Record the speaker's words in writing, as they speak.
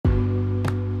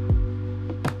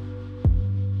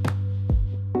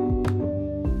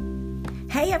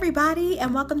Hey everybody,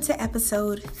 and welcome to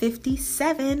episode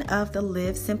 57 of the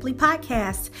Live Simply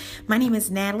podcast. My name is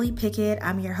Natalie Pickett.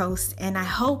 I'm your host, and I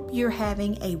hope you're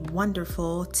having a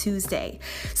wonderful Tuesday.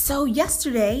 So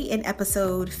yesterday in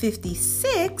episode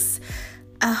 56,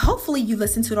 hopefully you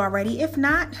listened to it already. If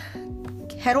not,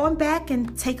 head on back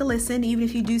and take a listen, even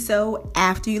if you do so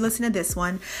after you listen to this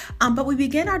one. But we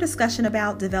begin our discussion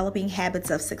about developing habits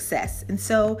of success. And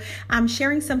so I'm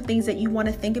sharing some things that you want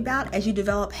to think about as you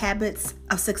develop habits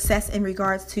of success in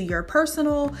regards to your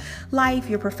personal life,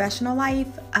 your professional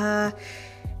life,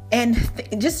 and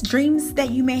just dreams that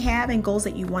you may have and goals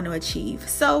that you want to achieve.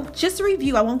 So just to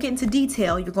review, I won't get into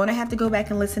detail. You're going to have to go back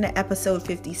and listen to episode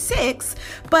 56.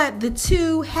 But the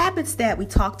two habits that we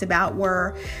talked about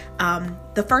were,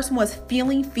 the first one was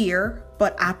feeling fear,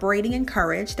 but operating in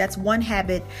courage. That's one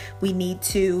habit we need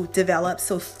to develop.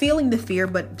 So feeling the fear,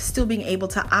 but still being able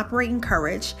to operate in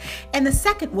courage. And the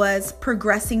second was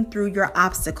progressing through your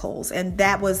obstacles. And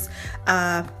that was,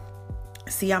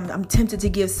 I'm tempted to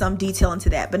give some detail into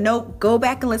that, but no, go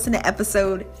back and listen to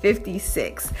episode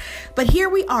 56. But here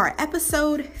we are,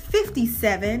 episode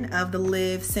 57 of the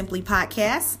Live Simply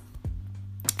podcast.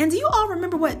 And do you all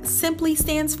remember what Simply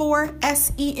stands for?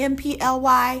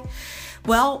 SEMPLY?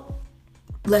 Well,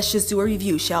 let's just do a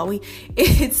review, shall we?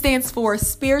 It stands for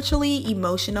spiritually,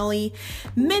 emotionally,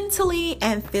 mentally,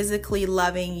 and physically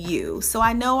loving you. So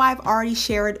I know I've already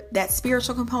shared that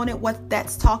spiritual component, what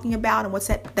that's talking about, and what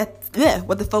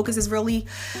the focus is really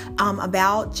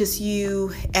about. Just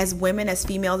you as women, as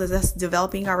females, as us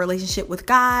developing our relationship with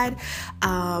God,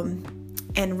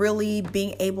 and really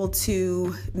being able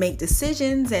to make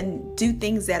decisions and do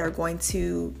things that are going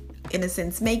to, in a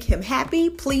sense, make him happy,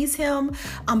 please him,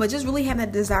 but just really have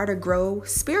that desire to grow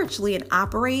spiritually and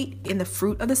operate in the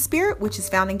fruit of the Spirit, which is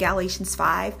found in Galatians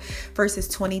 5, verses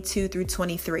 22 through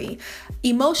 23.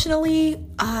 Emotionally,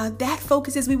 that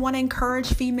focuses, we want to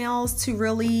encourage females to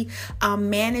really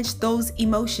manage those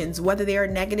emotions, whether they are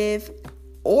negative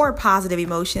or positive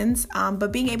emotions,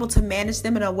 but being able to manage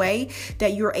them in a way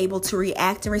that you're able to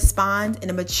react and respond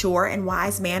in a mature and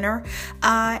wise manner.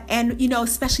 And,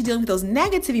 especially dealing with those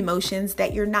negative emotions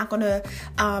that you're not going to,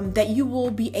 that you will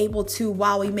be able to,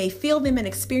 while we may feel them and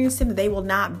experience them, they will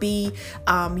not be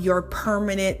your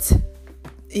permanent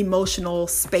emotional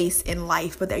space in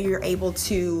life, but that you're able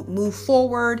to move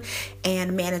forward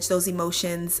and manage those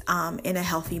emotions in a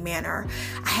healthy manner.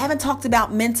 I haven't talked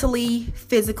about mentally,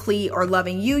 physically, or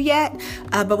loving you yet,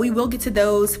 but we will get to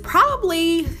those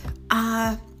probably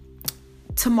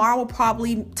tomorrow. We'll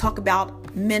probably talk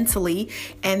about mentally,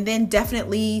 and then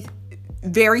definitely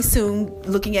very soon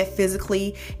looking at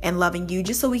physically and loving you,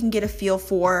 just so we can get a feel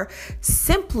for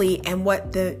simply and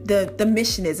what the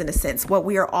mission is, in a sense, what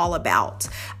we are all about.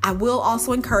 I will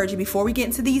also encourage you, before we get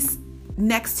into these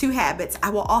next two habits,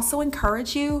 I will also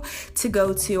encourage you to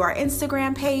go to our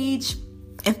Instagram page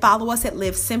and follow us at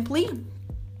Live Simply.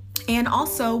 And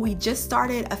also, we just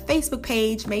started a Facebook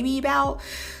page maybe about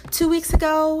 2 weeks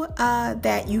ago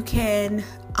that you can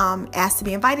ask to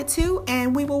be invited to,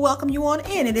 and we will welcome you on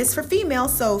in. It is for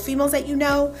females, so females that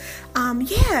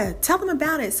tell them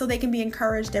about it so they can be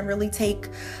encouraged and really take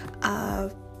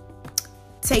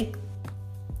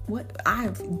what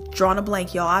I've drawn a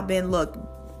blank, y'all. I've been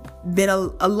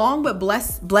a long but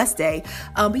blessed day.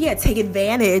 Take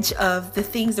advantage of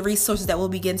the resources that we'll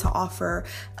begin to offer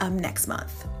next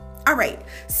month. All right,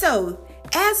 so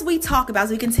as we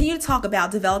continue to talk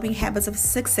about developing habits of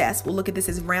success, we'll look at this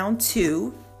as round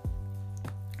 2.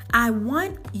 I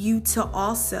want you to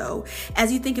also,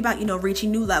 as you think about,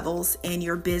 reaching new levels in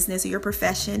your business or your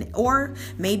profession, or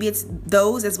maybe it's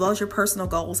those as well as your personal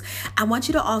goals, I want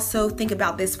you to also think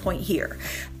about this point here.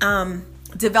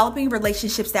 Developing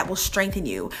relationships that will strengthen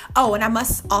you. Oh, and I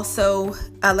must also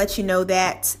let you know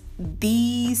that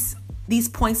these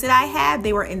points that I have,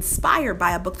 they were inspired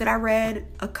by a book that I read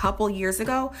a couple years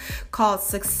ago called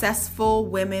Successful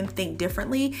Women Think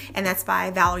Differently. And that's by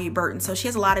Valerie Burton. So she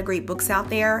has a lot of great books out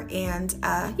there. And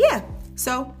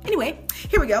so anyway,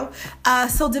 here we go.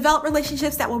 So develop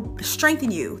relationships that will strengthen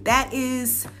you. That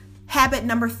is habit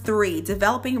number 3,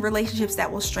 developing relationships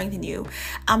that will strengthen you.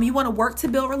 You want to work to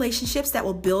build relationships that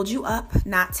will build you up,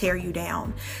 not tear you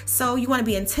down. So you want to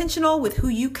be intentional with who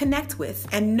you connect with.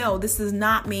 And no, this does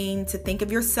not mean to think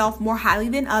of yourself more highly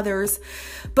than others,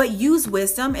 but use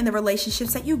wisdom in the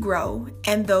relationships that you grow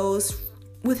and those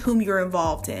with whom you're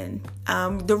involved in.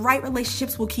 The right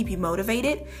relationships will keep you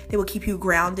motivated. They will keep you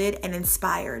grounded and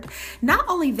inspired. Not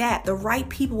only that, the right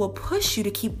people will push you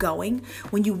to keep going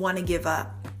when you want to give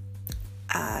up.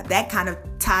 That kind of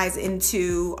ties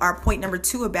into our point number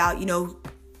 2 about,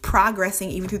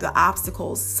 progressing even through the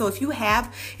obstacles. So if you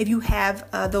have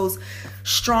those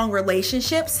strong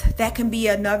relationships, that can be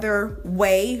another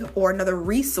way or another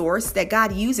resource that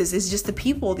God uses, is just the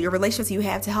people, your relationships you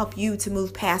have to help you to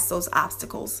move past those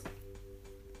obstacles.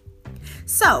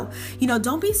 So,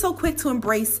 don't be so quick to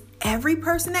embrace every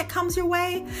person that comes your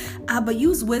way, but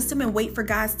use wisdom and wait for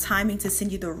God's timing to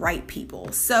send you the right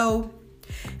people. So,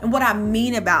 and what I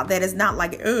mean about that is not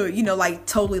like, like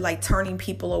totally like turning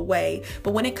people away.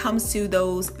 But when it comes to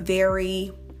those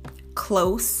very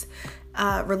close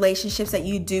relationships that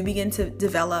you do begin to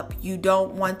develop, you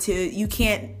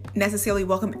can't necessarily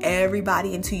welcome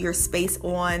everybody into your space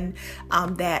on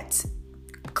that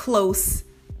close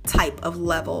type of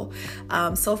level.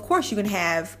 So of course you can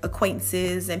have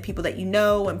acquaintances and people that you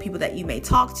know and people that you may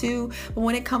talk to. But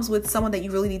when it comes with someone that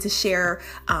you really need to share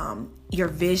your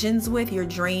visions with, your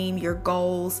dream, your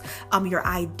goals, your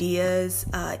ideas,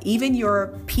 even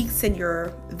your peaks and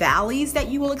your valleys that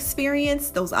you will experience,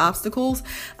 those obstacles,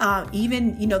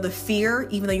 even, the fear,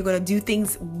 even though you're going to do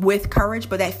things with courage,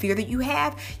 but that fear that you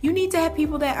need to have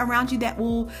people that around you that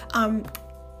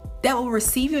will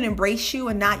receive you and embrace you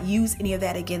and not use any of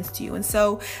that against you. And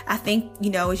so I think,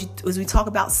 as we talk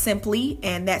about simply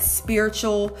and that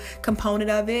spiritual component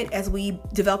of it, as we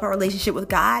develop our relationship with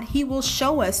God, He will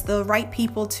show us the right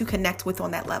people to connect with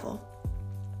on that level.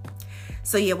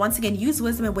 So once again, use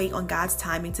wisdom and wait on God's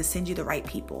timing to send you the right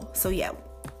people. So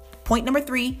point number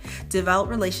 3, develop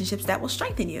relationships that will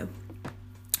strengthen you.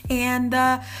 And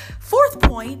fourth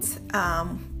point,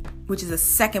 which is the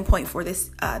second point for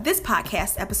this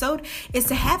podcast episode, is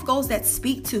to have goals that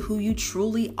speak to who you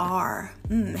truly are.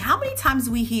 How many times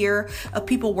we hear of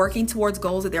people working towards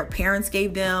goals that their parents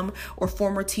gave them or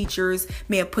former teachers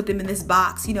may have put them in this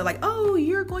box, like, oh,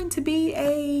 you're going to be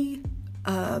you're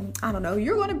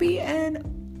going to be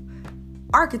an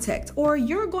architect, or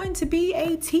you're going to be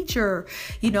a teacher,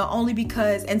 only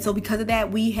because of that,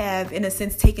 we have, in a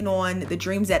sense, taken on the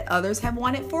dreams that others have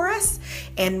wanted for us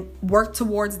and worked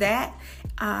towards that.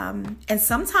 And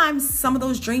sometimes some of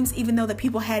those dreams, even though that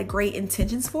people had great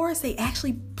intentions for us, they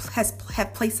actually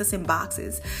have placed us in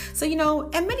boxes. So,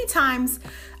 and many times,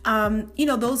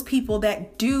 those people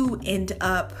that do end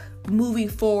up moving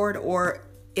forward or,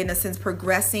 in a sense,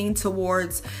 progressing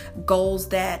towards goals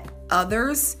that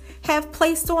others have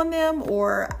placed on them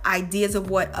or ideas of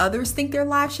what others think their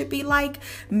lives should be like,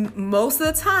 most of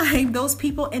the time those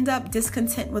people end up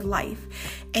discontent with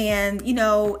life. And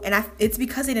it's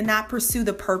because they did not pursue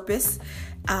the purpose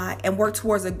and work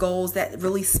towards the goals that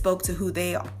really spoke to who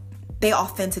they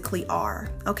authentically are.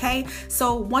 Okay.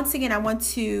 So once again, I want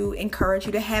to encourage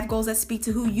you to have goals that speak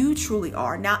to who you truly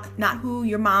are, not who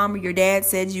your mom or your dad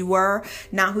said you were,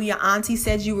 not who your auntie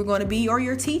said you were going to be, or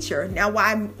your teacher. Now,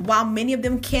 while many of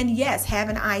them can, yes, have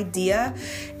an idea,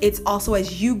 it's also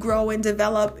as you grow and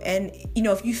develop. And,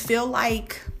 if you feel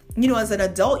like, as an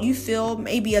adult, you feel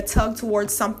maybe a tug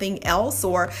towards something else,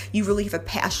 or you really have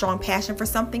a strong passion for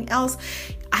something else,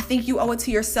 I think you owe it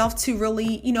to yourself to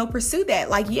really, pursue that.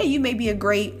 Like, you may be a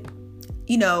great,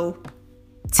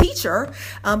 teacher,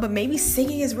 but maybe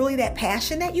singing is really that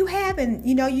passion that you have. And,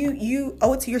 you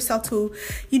owe it to yourself to,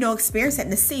 experience that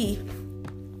and to see,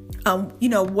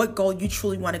 what goal you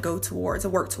truly want to go towards or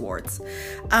work towards.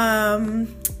 So,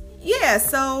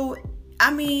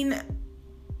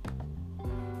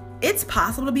 it's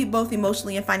possible to be both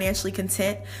emotionally and financially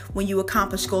content when you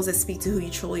accomplish goals that speak to who you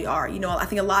truly are. I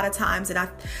think a lot of times, and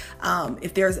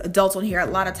if there's adults on here, a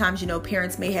lot of times,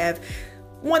 parents may have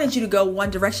wanted you to go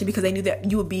one direction because they knew that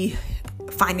you would be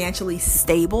financially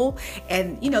stable.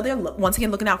 And, they're once again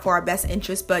looking out for our best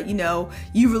interest. But, you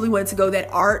really wanted to go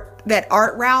that art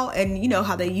route. And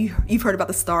how you've heard about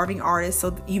the starving artist,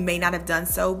 so you may not have done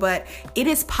so. But it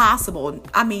is possible.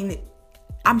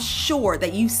 I'm sure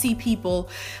that you see people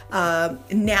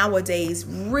nowadays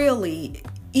really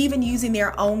even using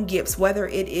their own gifts, whether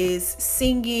it is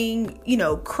singing,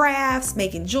 crafts,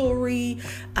 making jewelry,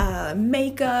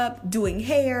 makeup, doing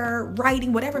hair,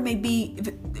 writing, whatever it may be,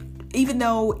 even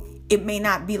though it may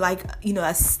not be like,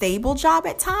 a stable job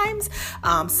at times.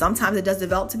 Sometimes it does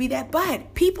develop to be that,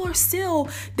 but people are still,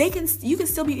 you can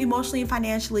still be emotionally and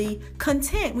financially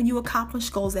content when you accomplish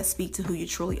goals that speak to who you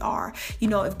truly are.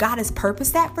 If God has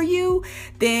purposed that for you,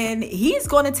 then He's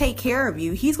going to take care of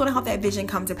you. He's going to help that vision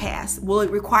come to pass. Will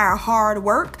it require hard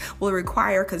work? Will it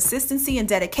require consistency and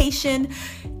dedication?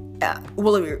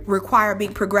 Will it require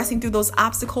progressing through those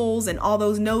obstacles and all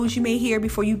those no's you may hear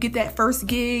before you get that first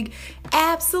gig?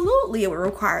 Absolutely, it would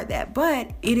require that, but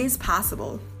it is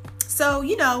possible. So,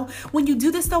 when you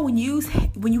do this though, when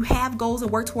you have goals and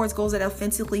work towards goals that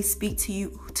authentically speak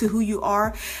to who you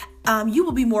are, you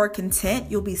will be more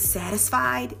content, you'll be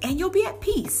satisfied, and you'll be at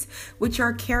peace, which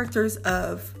are characters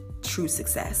of true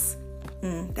success.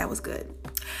 That was good.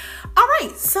 All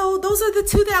right, so those are the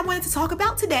two that I wanted to talk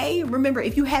about today. Remember,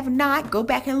 if you have not, go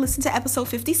back and listen to episode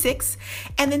 56.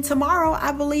 And then tomorrow,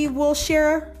 I believe we'll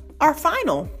share our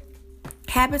final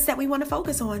habits that we want to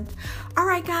focus on. All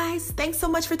right, guys, thanks so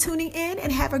much for tuning in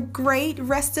and have a great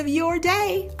rest of your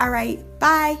day. All right,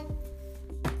 bye.